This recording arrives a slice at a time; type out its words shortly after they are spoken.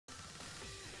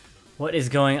What is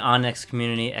going on, next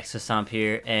community? Exostomp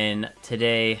here, and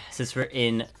today, since we're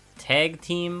in tag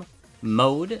team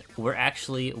mode, we're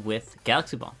actually with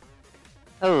Galaxy Ball.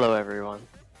 Hello, everyone.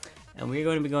 And we're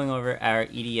going to be going over our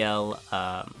EDL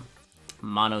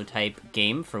monotype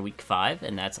game for week 5,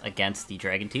 and that's against the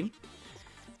Dragon team.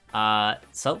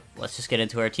 So let's just get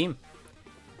into our team.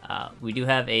 We do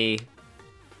have an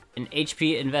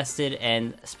HP invested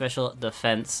and special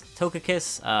defense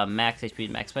Togekiss, max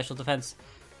HP, max special defense.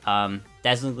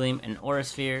 Dazzling Gleam and Aura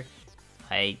Sphere.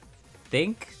 I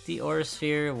think the Aura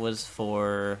Sphere was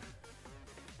for...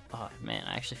 Oh man,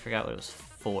 I actually forgot what it was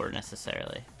for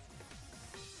necessarily.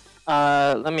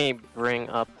 Let me bring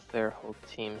up their whole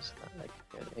team so that I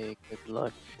can get a good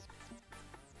look.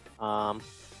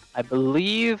 I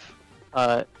believe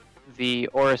the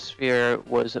Aura Sphere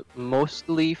was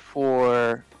mostly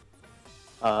for...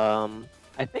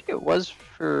 I think it was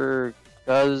for...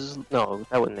 No,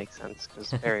 that wouldn't make sense,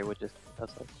 because Barry would just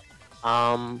does it.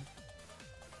 Oh,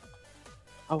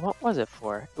 what was it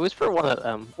for? It was for one of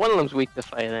them. One of them's weak to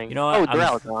fighting. You know what? Oh,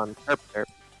 Duraludon. Derp.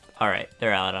 Alright,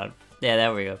 Duraludon. Yeah,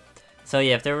 there we go. So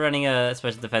yeah, if they're running a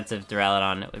special defensive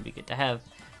Duraludon, it would be good to have.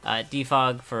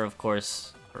 Defog for, of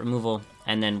course, removal,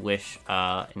 and then Wish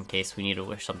in case we need to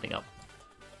wish something up.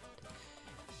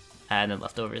 And then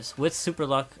leftovers. With Super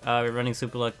Luck, we're running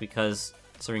Super Luck because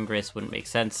Serene Grace wouldn't make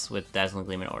sense with Dazzling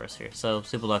Gleam and Aura Sphere. So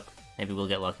Super Luck, maybe we'll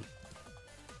get lucky.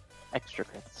 Extra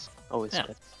crits. Always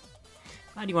good.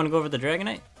 Do you want to go over the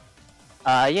Dragonite?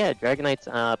 Yeah,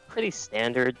 Dragonite's pretty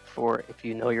standard for if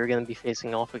you know you're going to be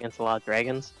facing off against a lot of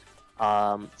dragons.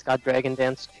 It's got Dragon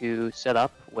Dance to set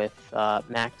up with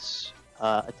max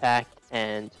attack,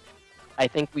 and I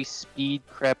think we speed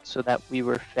crept so that we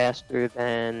were faster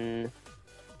than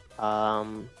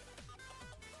I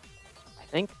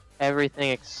think everything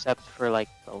except for like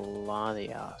the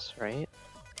Latias, right?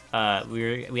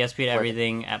 We outspeed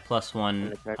everything at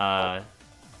 +1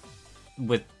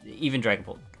 with even Dragon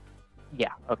Bolt.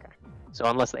 Yeah, okay. So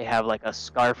unless they have like a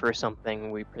Scarf or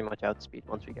something, we pretty much outspeed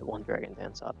once we get one Dragon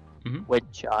Dance up.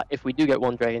 Which, if we do get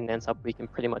one Dragon Dance up, we can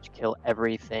pretty much kill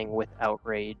everything with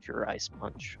Outrage or Ice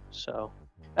Punch. So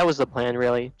that was the plan,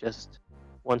 really. Just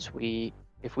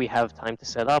if we have time to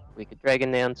set up, we could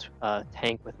Dragon Dance,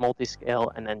 tank with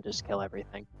Multiscale, and then just kill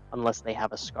everything. Unless they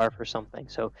have a Scarf or something.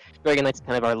 So Dragonite's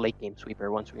kind of our late game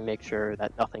sweeper once we make sure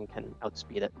that nothing can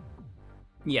outspeed it.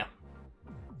 Yeah.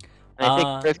 And I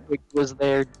think Earthquake was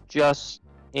there just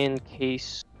in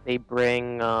case they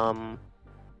bring, was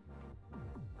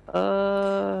it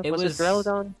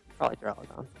Duraludon? Probably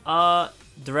Duraludon.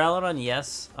 Duraludon,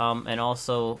 yes. And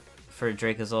also for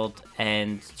Dracozolt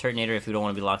and Turtonator if we don't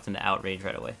want to be locked into Outrage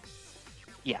right away.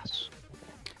 Yes.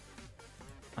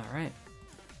 Alright.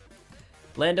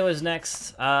 Lando is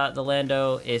next. The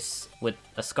Lando is with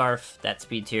a Scarf that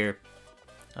speeds here.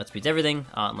 Outspeeds everything,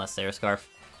 unless they're a Scarf.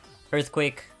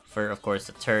 Earthquake for, of course,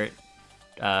 the Turt,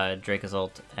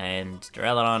 Dracozolt, and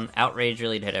Duraludon. Outrage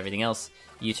really to hit everything else.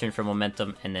 U-turn for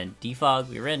momentum, and then Defog.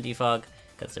 We ran Defog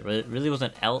because there really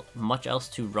wasn't much else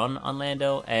to run on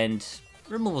Lando, and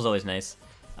removal's always nice.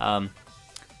 Of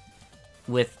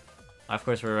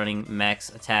course, we're running max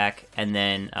attack, and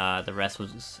then the rest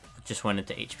just went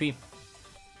into HP.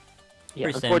 Yeah,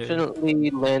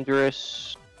 unfortunately,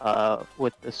 Landorus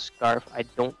with the Scarf, I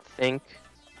think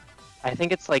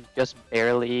it's like just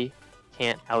barely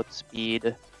can't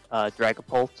outspeed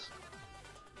Dragapult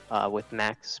with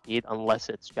max speed unless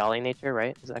it's Jolly Nature,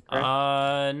 right? Is that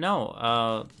correct?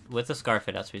 No. With the Scarf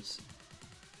it outspeeds.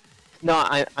 No,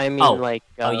 I mean like.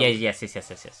 Oh yeah, yes.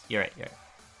 You're right.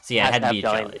 So yeah, it had to be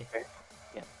Jolly. Nature.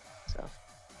 Yeah. So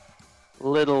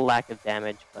little lack of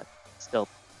damage, but still,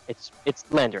 it's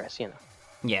Landorus, you know.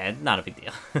 Yeah, not a big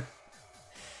deal.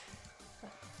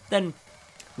 Then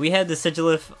we had the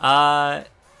Sigilif.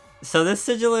 So this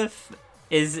Sigilif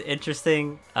is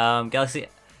interesting. Galaxy,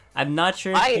 I'm not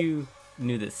sure if you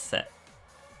knew this set.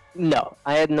 No,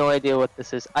 I had no idea what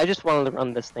this is. I just wanted to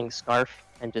run this thing Scarf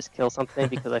and just kill something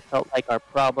because I felt like our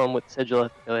problem with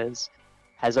Sigilif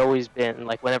has always been,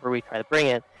 like, whenever we try to bring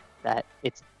it, that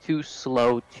it's too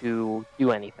slow to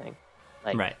do anything.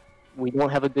 Like, right. We don't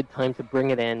have a good time to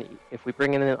bring it in. If we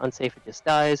bring it in unsafe, it just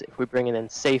dies. If we bring it in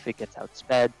safe, it gets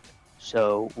outsped.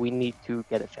 So we need to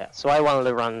get it fast. So I wanted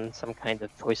to run some kind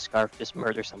of Choice Scarf, just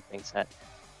murder something set.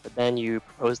 But then you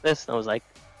proposed this, and I was like,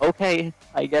 okay,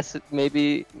 I guess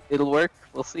maybe it'll work.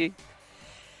 We'll see.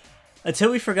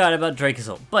 Until we forgot about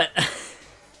Dracozolt. But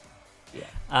yeah.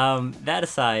 That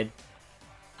aside,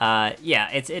 yeah,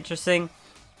 it's interesting.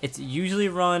 It's usually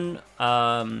run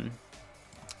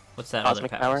what's that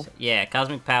Cosmic other power? Power? Yeah,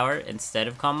 Cosmic Power instead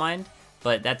of Calm Mind,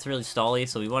 but that's really stally,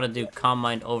 so we want to do Calm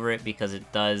Mind over it because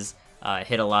it does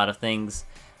hit a lot of things.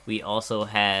 We also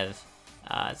have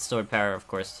Sword Power, of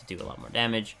course, to do a lot more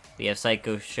damage. We have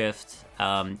Psycho Shift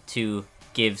to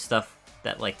give stuff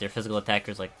that, like, their physical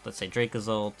attackers, like, let's say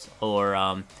Dracozolt, or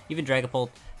even Dragapult,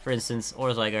 for instance,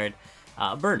 or Zygarde,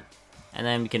 burn. And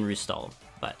then we can restall them.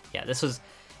 But yeah, this was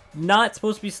not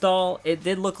supposed to be stall. It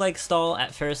did look like stall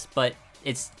at first, but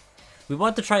we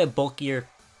wanted to try a bulkier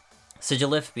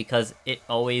Sigilif because it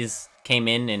always came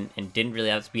in and didn't really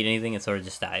outspeed anything and sort of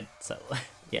just died. So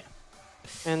yeah.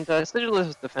 And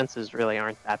Sigilif's defenses really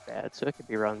aren't that bad, so it could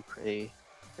be run pretty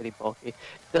bulky.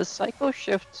 Can Psycho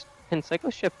Shift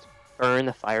burn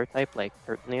a fire type like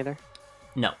Turtonator?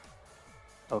 No.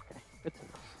 Okay, good to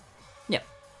know. Yeah.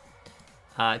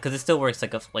 Because it still works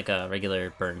like a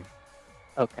regular burn.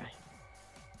 Okay.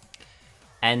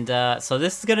 And so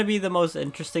this is gonna be the most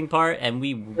interesting part, and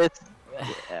yeah,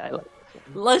 I like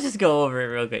this one. let's just go over it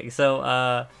real quick.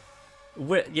 So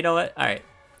you know what? All right,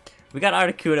 we got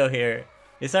Articuno here.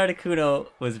 This Articuno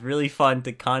was really fun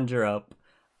to conjure up.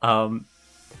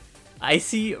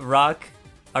 Icy Rock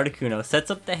Articuno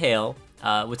sets up the Hail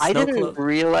with Snow I didn't Cloak.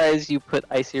 realize you put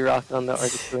Icy Rock on the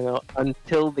Articuno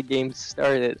until the game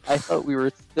started. I thought we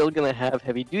were still gonna have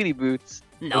heavy duty boots.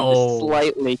 No. And just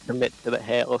slightly commit to the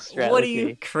Hail strategy. What are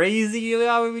you, crazy?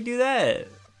 How would we do that?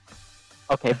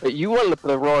 Okay, but you wanted to put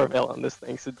a Roar Veil on this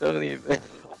thing, so don't even...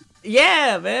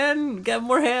 Yeah, man! Got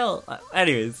more Hail!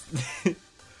 Anyways.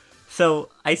 So,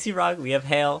 Icy Rock, we have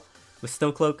Hail with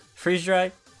Snow Cloak, Freeze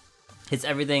Dry, hits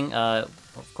everything, of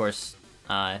course,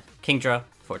 Kingdra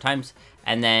 4 times,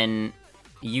 and then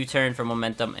U-Turn for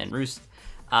Momentum and Roost.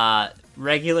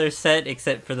 Regular set,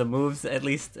 except for the moves, at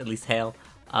least Hail.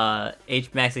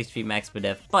 Max HP, max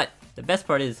Bedef. But the best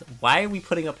part is, why are we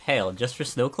putting up Hail just for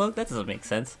Snow Cloak? That doesn't make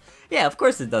sense. Yeah, of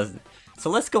course it doesn't. So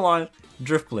let's go on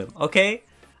Drifblim, okay?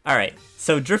 Alright,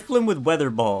 so Drifblim with Weather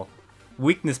Ball.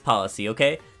 Weakness policy,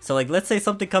 okay? So like, let's say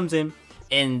something comes in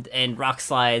and Rock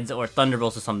Slides or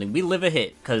Thunderbolts or something. We live a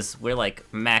hit, because we're like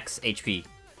max HP.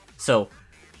 So,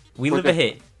 we live a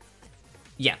hit.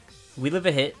 Yeah, we live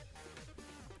a hit.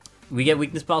 We get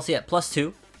weakness policy at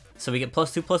 +2. So we get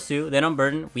 +2/+2, then on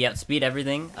Burden, we outspeed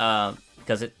everything,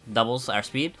 because it doubles our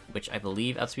speed, which I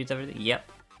believe outspeeds everything. Yep.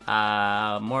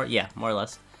 More or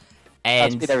less.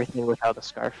 And outspeed everything without a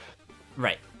Scarf.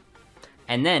 Right.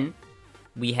 And then,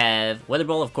 we have Weather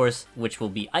Ball, of course, which will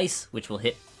be Ice, which will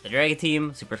hit the Dragon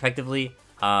Team super effectively.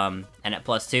 And at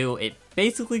 +2, it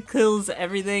basically kills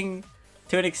everything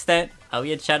to an extent.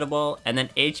 We had Shadow Ball, and then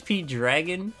HP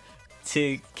Dragon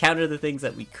to counter the things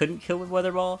that we couldn't kill with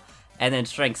Weather Ball. And then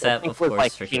Strength Set, of course,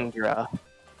 like for Kingdra.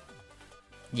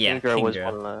 Yeah, Kingdra was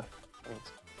one of the things.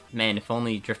 Man, if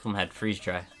only Drifblim had Freeze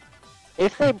Dry.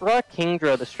 If they brought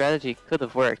Kingdra, the strategy could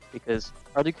have worked, because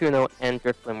Articuno and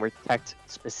Drifblim were teched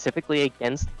specifically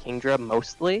against Kingdra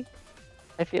mostly,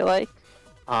 I feel like.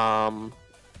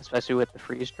 Especially with the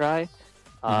Freeze Dry.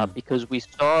 Because we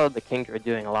saw the Kingdra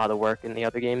doing a lot of work in the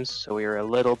other games, so we were a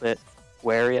little bit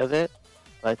wary of it.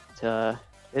 But they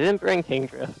didn't bring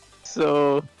Kingdra,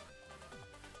 so...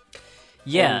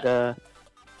 Yeah, and,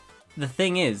 the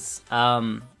thing is,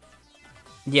 yeah,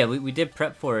 we did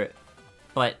prep for it,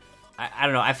 but I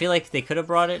don't know, I feel like they could have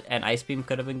brought it, and Ice Beam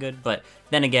could have been good, but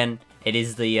then again, it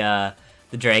is the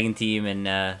Dragon Team,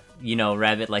 and, you know,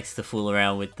 Rabbit likes to fool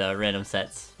around with random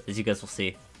sets, as you guys will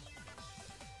see.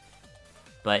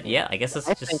 But yeah, I guess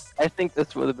I think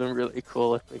this would have been really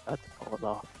cool if we got to pull it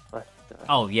off, but...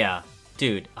 Oh yeah,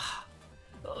 dude.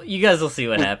 You guys will see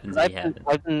what happens if you have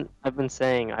it. I've been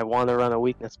saying I want to run a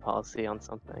weakness policy on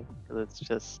something,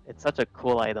 because it's such a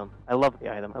cool item. I love the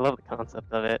item. I love the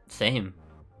concept of it. Same.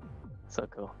 So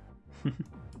cool.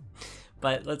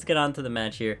 But let's get on to the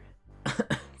match here.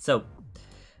 So,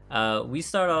 we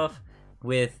start off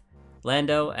with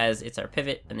Lando, as it's our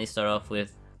pivot, and they start off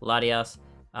with Latias.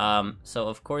 So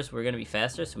of course we're going to be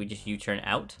faster, so we just U-turn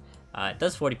out. It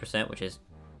does 40%, which is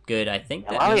good, I think.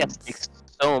 Yeah, Latias takes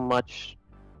so much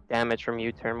damage from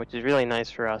U-turn, which is really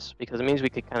nice for us, because it means we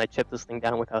could kind of chip this thing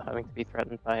down without having to be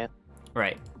threatened by it.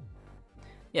 Right.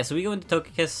 Yeah, so we go into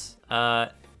Togekiss.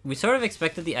 We sort of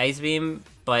expected the Ice Beam,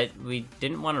 but we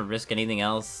didn't want to risk anything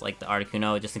else, like the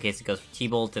Articuno, just in case it goes for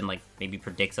T-Bolt and like maybe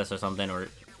predicts us or something, or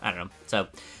I don't know. So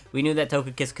we knew that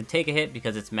Togekiss could take a hit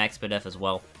because it's max Bedef as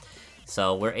well.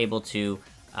 So we're able to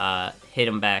hit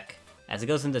him back. As it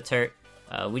goes into Turt,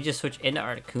 we just switch into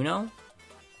Articuno,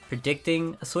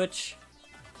 predicting a switch.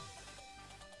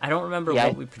 I don't remember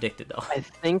what we predicted, though. I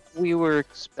think we were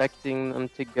expecting them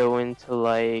to go into,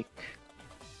 like...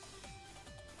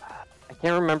 I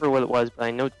can't remember what it was, but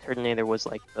I know Turtonator was,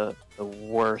 like, the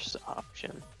worst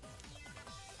option.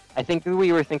 I think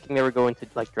we were thinking they were going to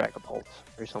like Dragapult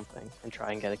or something and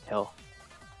try and get a kill.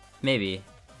 Maybe.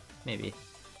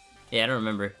 Yeah, I don't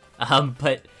remember.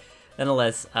 But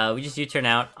nonetheless, we just U-turn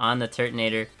out on the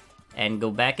Turtonator and go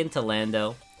back into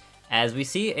Lando. As we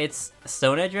see, it's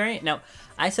Stone Edge variant. Now,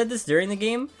 I said this during the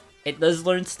game. It does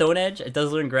learn Stone Edge. It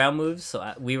does learn ground moves.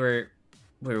 So we were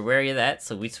wary of that.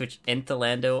 So we switched into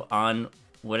Lando on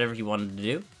whatever he wanted to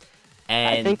do.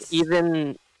 And I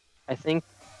think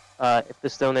if the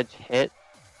Stone Edge hit,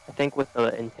 I think with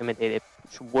the Intimidate, it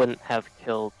wouldn't have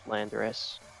killed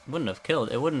Landorus. Wouldn't have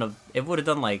killed. It wouldn't have. It would have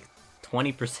done like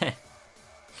 20%.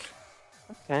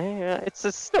 Okay, it's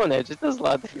a Stone Edge. It does a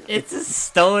lot. It's a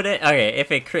Stone Edge. Okay,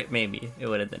 if it crit, maybe it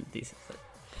would have done decent.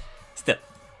 Still,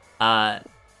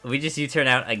 we just U-turn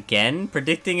out again,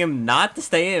 predicting him not to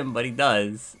stay in, but he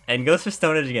does, and goes for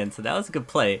Stone Edge again. So that was a good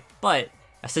play. But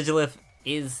a Sigilif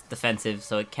is defensive,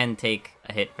 so it can take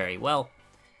a hit very well.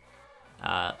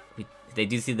 They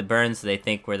do see the burn, so they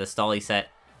think we're the Stally set.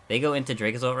 They go into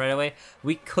Dracozolt right away.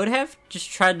 We could have just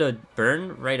tried to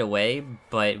burn right away,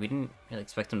 but we didn't really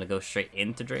expect them to go straight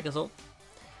into Dracozolt.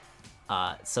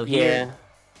 So here,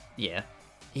 here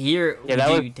that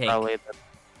we was do take. Probably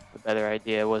the better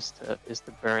idea is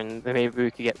to burn. Maybe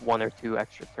we could get 1 or 2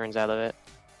 extra turns out of it.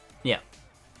 Yeah.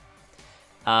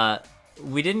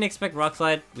 We didn't expect Rock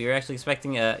Slide. We were actually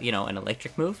expecting an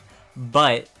electric move,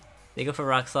 but they go for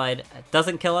Rock Slide. It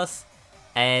doesn't kill us.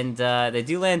 And they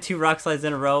do land 2 Rock Slides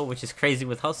in a row, which is crazy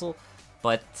with Hustle,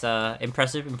 but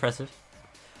impressive.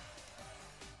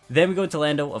 Then we go to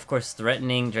Lando, of course,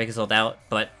 threatening Dracozolt out,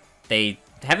 but they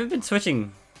haven't been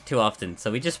switching too often, so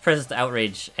we just pressed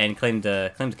Outrage and claimed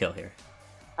kill here.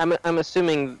 I'm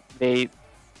assuming they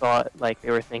thought, like,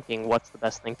 they were thinking, what's the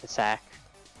best thing to sack?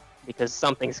 Because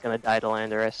something's gonna die to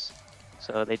Landorus,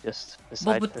 so they just decided to sack.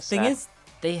 Well, but the thing is,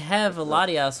 they have a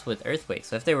Latias with Earthquake,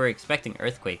 so if they were expecting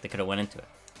Earthquake, they could have went into it.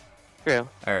 True.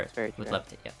 Or with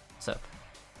left it, yeah. So,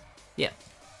 yeah.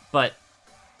 But,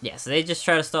 yeah, so they just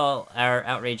try to stall our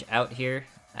Outrage out here,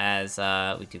 as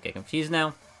we do get confused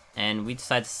now. And we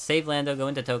decide to save Lando, go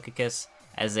into Togekiss,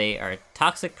 as they are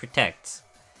Toxic Protect.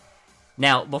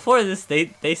 Now, before this,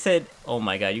 they said, oh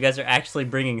my god, you guys are actually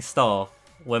bringing stall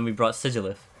when we brought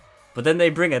Sigilif. But then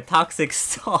they bring a Toxic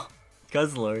Stall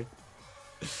Guzzlord.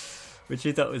 Which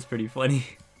we thought was pretty funny.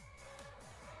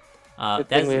 Good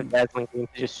thing we have Dazzling Gleam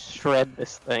to just shred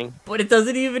this thing. But it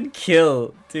doesn't even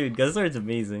kill. Dude, Guzzlord's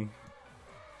amazing.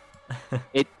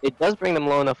 it does bring them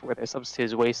low enough where their substitute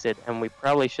is wasted, and we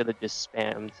probably should have just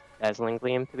spammed Dazzling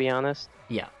Gleam, to be honest.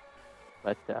 Yeah.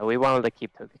 But we wanted to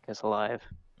keep Togekiss alive.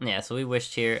 Yeah, so we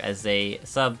wished here as they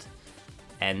subbed,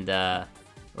 and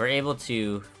we're able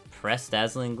to press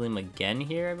Dazzling Gleam again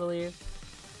here, I believe.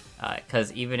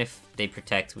 Because even if they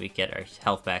protect, we get our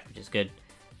health back, which is good.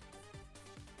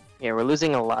 Yeah, we're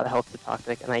losing a lot of health to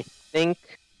Toxic, and I think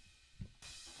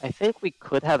we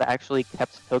could have actually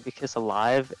kept Togekiss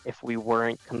alive if we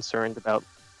weren't concerned about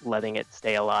letting it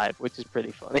stay alive, which is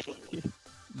pretty funny.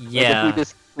 Yeah. Like if we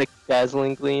just clicked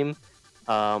Dazzling Gleam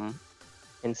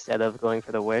instead of going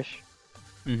for the Wish,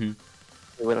 we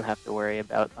wouldn't have to worry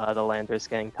about the Landers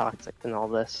getting toxic and all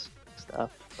this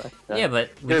stuff. But, yeah, but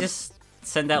we just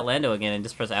send out Lando again and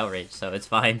just press Outrage, so it's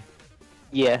fine.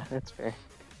 Yeah, that's fair.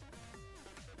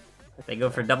 They go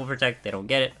for double protect, they don't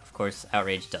get it. Of course,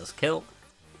 Outrage does kill.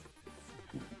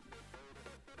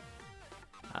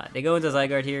 They go into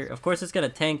Zygarde here. Of course, it's gonna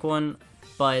tank one,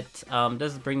 but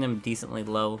does bring them decently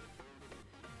low.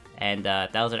 And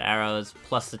 1,000 arrows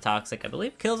plus the Toxic, I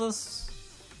believe, kills us.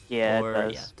 Yeah, it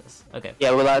does. Yeah, it does. Okay.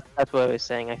 Yeah, well, that's what I was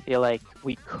saying. I feel like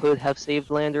we could have saved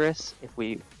Landorus if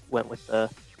we went with the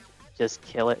just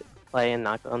kill it play and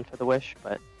not going for the Wish,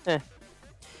 but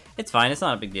It's fine, it's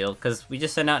not a big deal, because we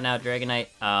just sent out now Dragonite.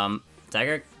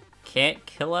 Zygarde can't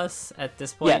kill us at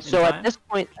this point. Yeah, so at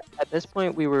this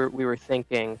point we were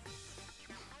thinking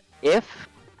if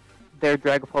their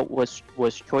Dragapult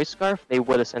was Choice Scarf, they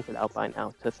would have sent it out by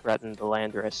now to threaten the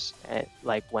Landorus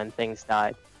like when things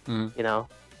died. You know?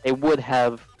 They would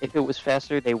have, if it was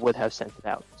faster, they would have sent it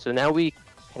out. So now we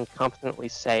can confidently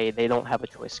say they don't have a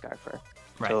Choice Scarfer.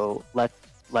 Right. So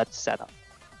let's set up.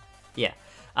 Yeah.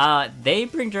 They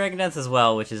bring Dragon Dance as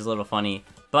well, which is a little funny.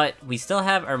 But we still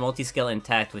have our multi-skill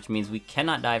intact, which means we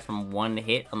cannot die from one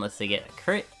hit unless they get a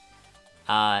crit.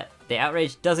 The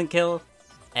Outrage doesn't kill,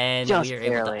 and we are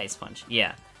able to Ice Punch.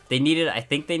 Yeah. I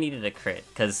think they needed a crit,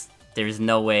 because there's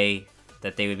no way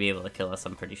that they would be able to kill us,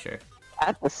 I'm pretty sure.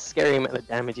 That's a scary amount of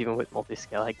damage even with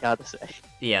multi-scale, I gotta say.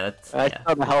 Yeah, that's... I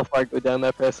saw the health bar go down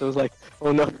that fast, I was like,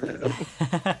 oh no.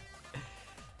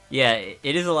 Yeah,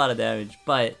 it is a lot of damage,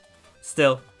 but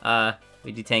still,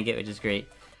 we do tank it, which is great.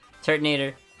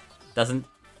 Turtonator doesn't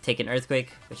take an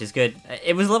Earthquake, which is good.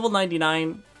 It was level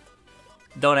 99.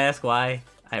 Don't ask why.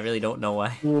 I really don't know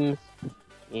why.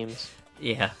 Memes.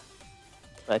 Yeah.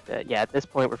 But yeah, at this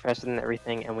point we're faster than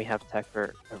everything, and we have tech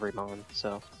for every mon,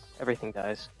 so everything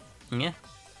dies. Yeah.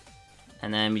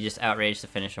 And then we just outrage to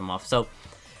finish them off. So,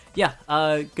 yeah,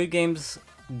 good games.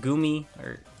 Goomy,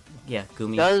 or yeah,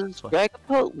 Goomy. Does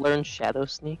Dragapult learn Shadow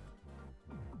Sneak?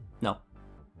 No.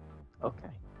 Okay.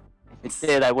 If it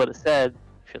did, I would have said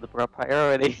should have brought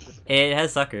priority. It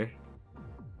has Sucker.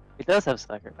 It does have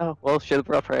Sucker. Oh well, should have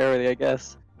brought priority, I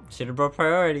guess. Should have brought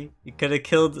priority. You could have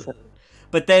killed.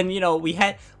 But then, you know, we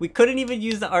couldn't even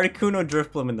use the Articuno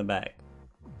Drifblim in the back.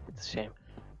 It's a shame.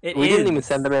 We didn't even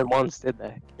send them in once, did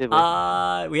they? Did we?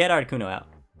 We had Articuno out.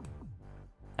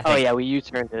 Oh yeah, we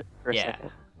U-turned it for a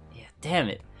second. Yeah, damn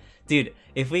it. Dude,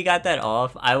 if we got that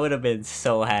off, I would have been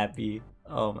so happy.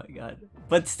 Oh my god.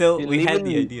 But still, we had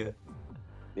the idea.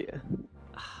 Yeah.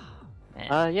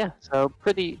 Man. Yeah, so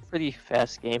pretty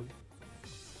fast game.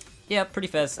 Yeah, pretty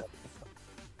fast. It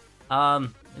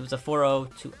was a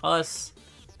 4-0 to us.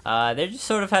 They're just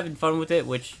sort of having fun with it,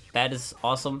 which that is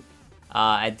awesome.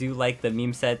 I do like the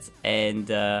meme sets,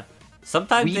 and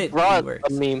sometimes it brought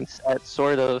works. a meme set,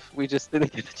 sort of. We just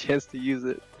didn't get a chance to use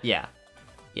it. Yeah.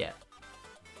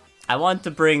 I want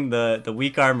to bring the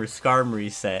weak armor Skarm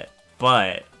reset,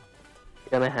 but it's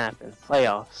gonna happen.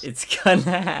 Playoffs. It's gonna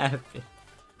happen.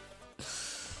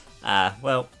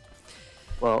 Well,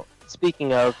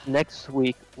 speaking of, next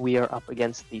week we are up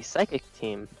against the Psychic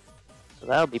team, so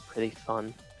that'll be pretty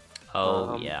fun.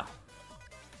 Oh, yeah.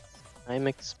 I'm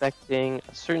expecting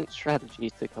a certain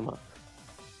strategy to come up,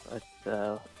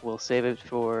 but we'll save it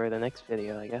for the next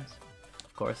video, I guess.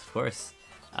 Of course.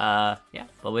 Yeah,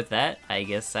 but with that, I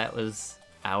guess that was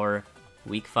our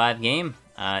Week 5 game.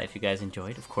 If you guys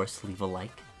enjoyed, of course, leave a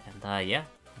like, and yeah,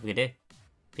 have a good day.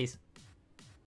 Peace.